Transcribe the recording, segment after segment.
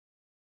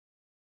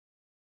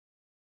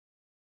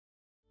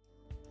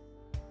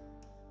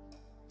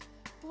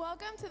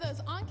Welcome to those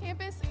on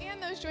campus and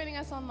those joining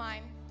us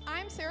online.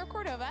 I'm Sarah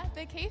Cordova,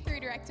 the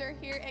K-3 director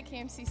here at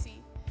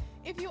KMCC.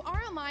 If you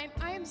are online,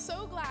 I am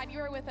so glad you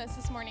are with us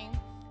this morning.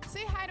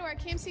 Say hi to our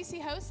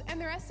KMCC hosts and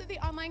the rest of the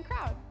online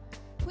crowd.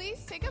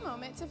 Please take a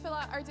moment to fill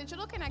out our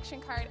digital connection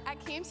card at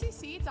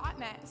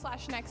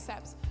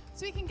kmcc.net/nextsteps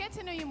so we can get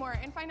to know you more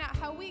and find out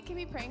how we can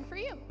be praying for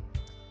you.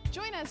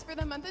 Join us for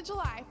the month of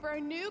July for our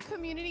new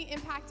community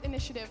impact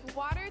initiative,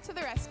 Water to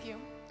the Rescue.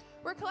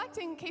 We're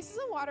collecting cases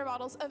of water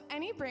bottles of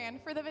any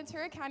brand for the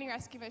Ventura County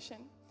Rescue Mission.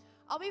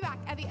 I'll be back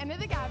at the end of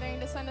the gathering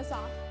to send us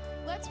off.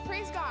 Let's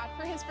praise God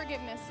for his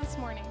forgiveness this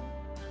morning.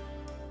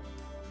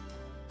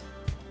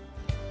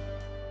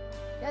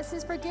 Yes,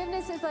 his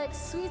forgiveness is like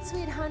sweet,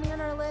 sweet honey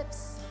on our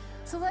lips.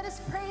 So let us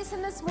praise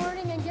him this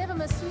morning and give him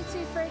a sweet,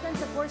 sweet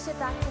fragrance of worship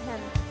back to him.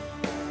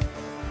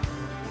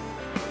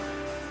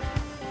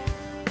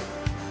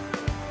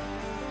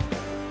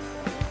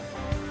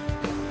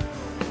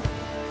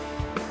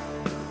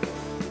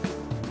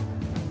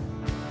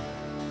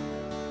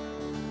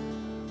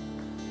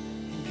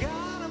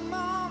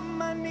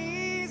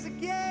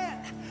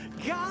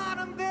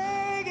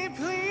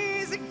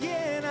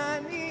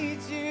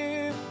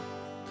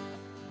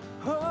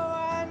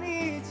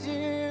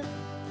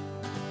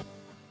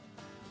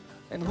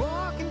 And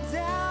walking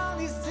down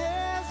these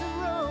desert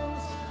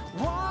roads,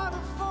 water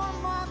for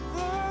my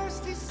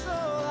thirsty soul.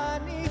 I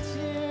need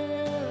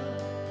you.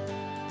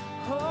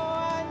 Oh,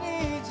 I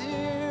need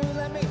you.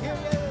 Let me hear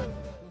you.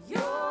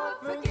 Your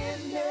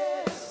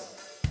forgiveness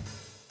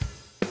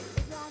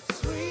is like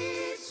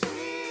sweet,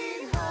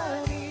 sweet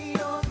honey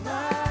on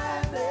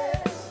my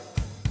lips,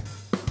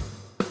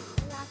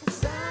 like the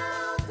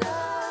sound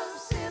of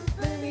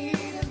symphony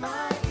in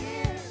my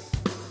ears.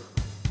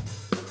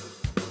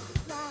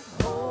 Like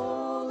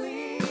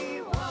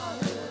holy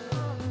water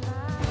on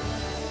my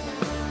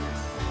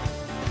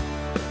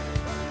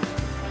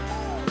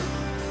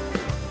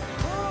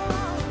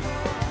oh,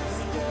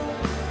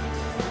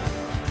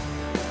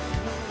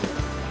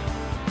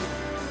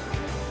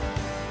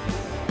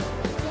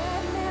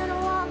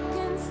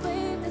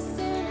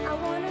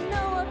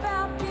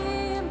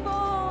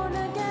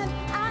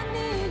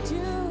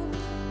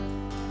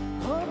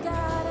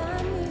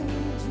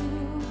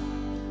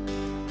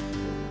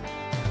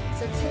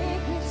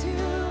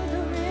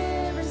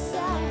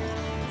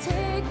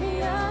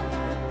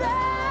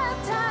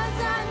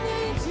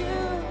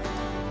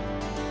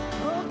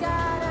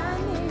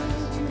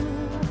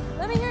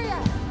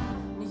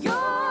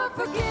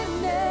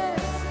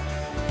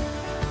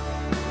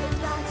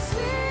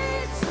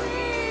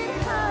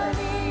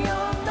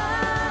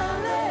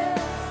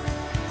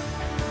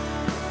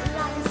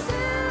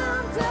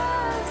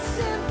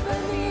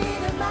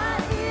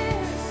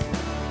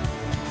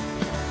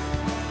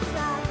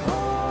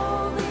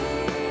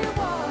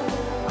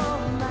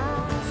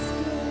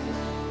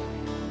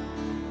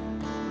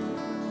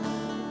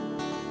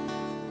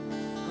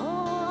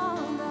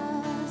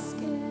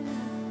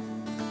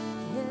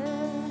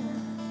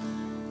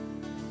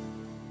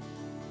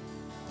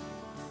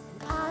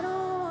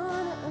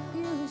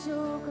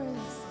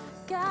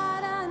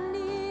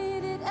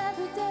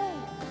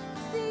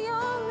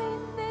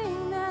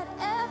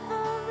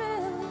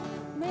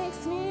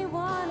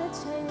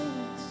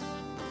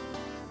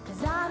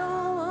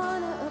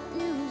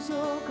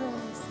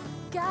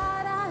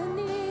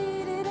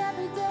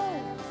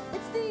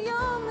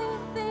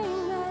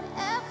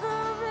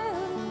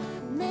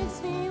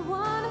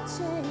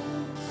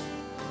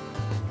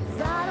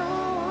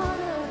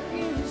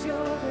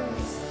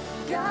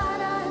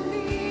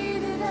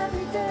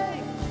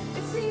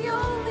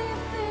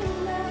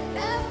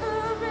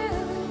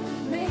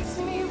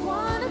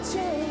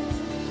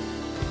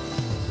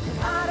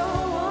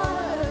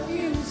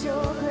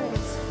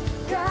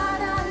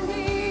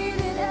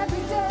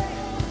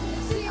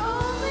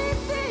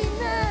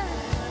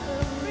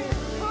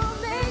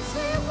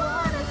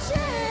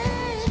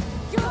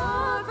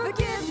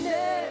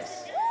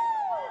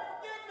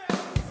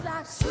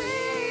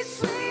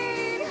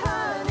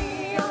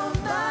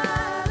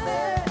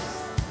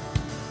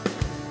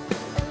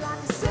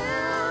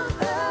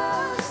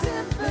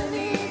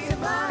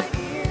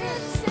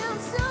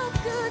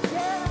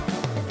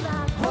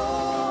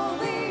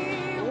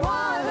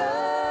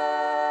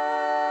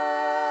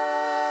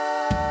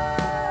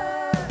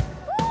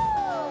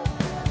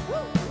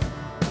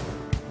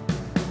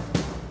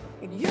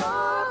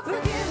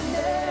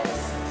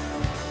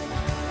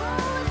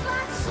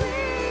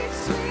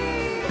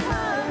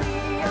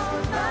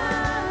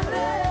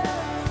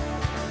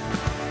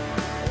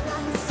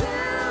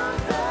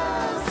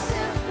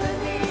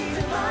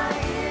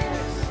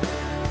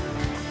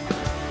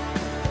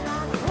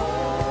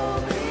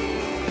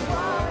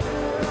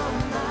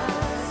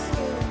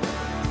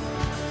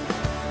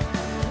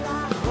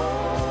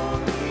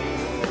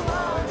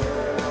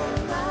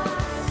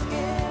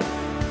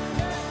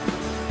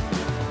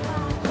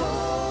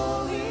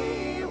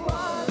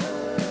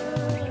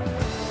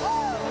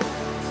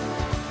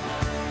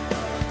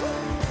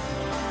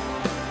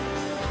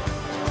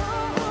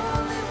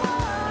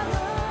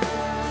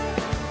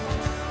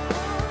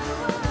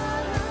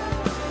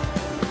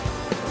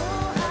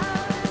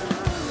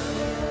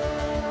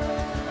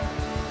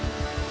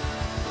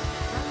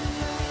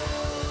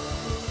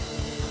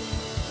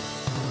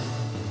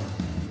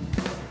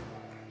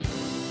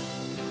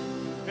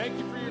 Thank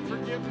you for your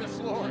forgiveness,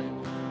 Lord.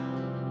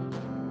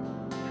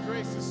 Your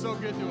grace is so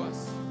good to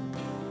us.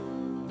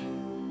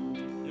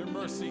 Your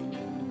mercy,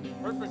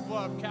 perfect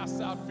love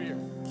casts out fear.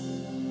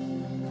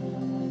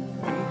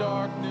 When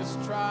darkness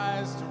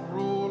tries to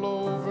rule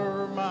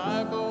over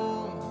my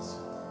bones,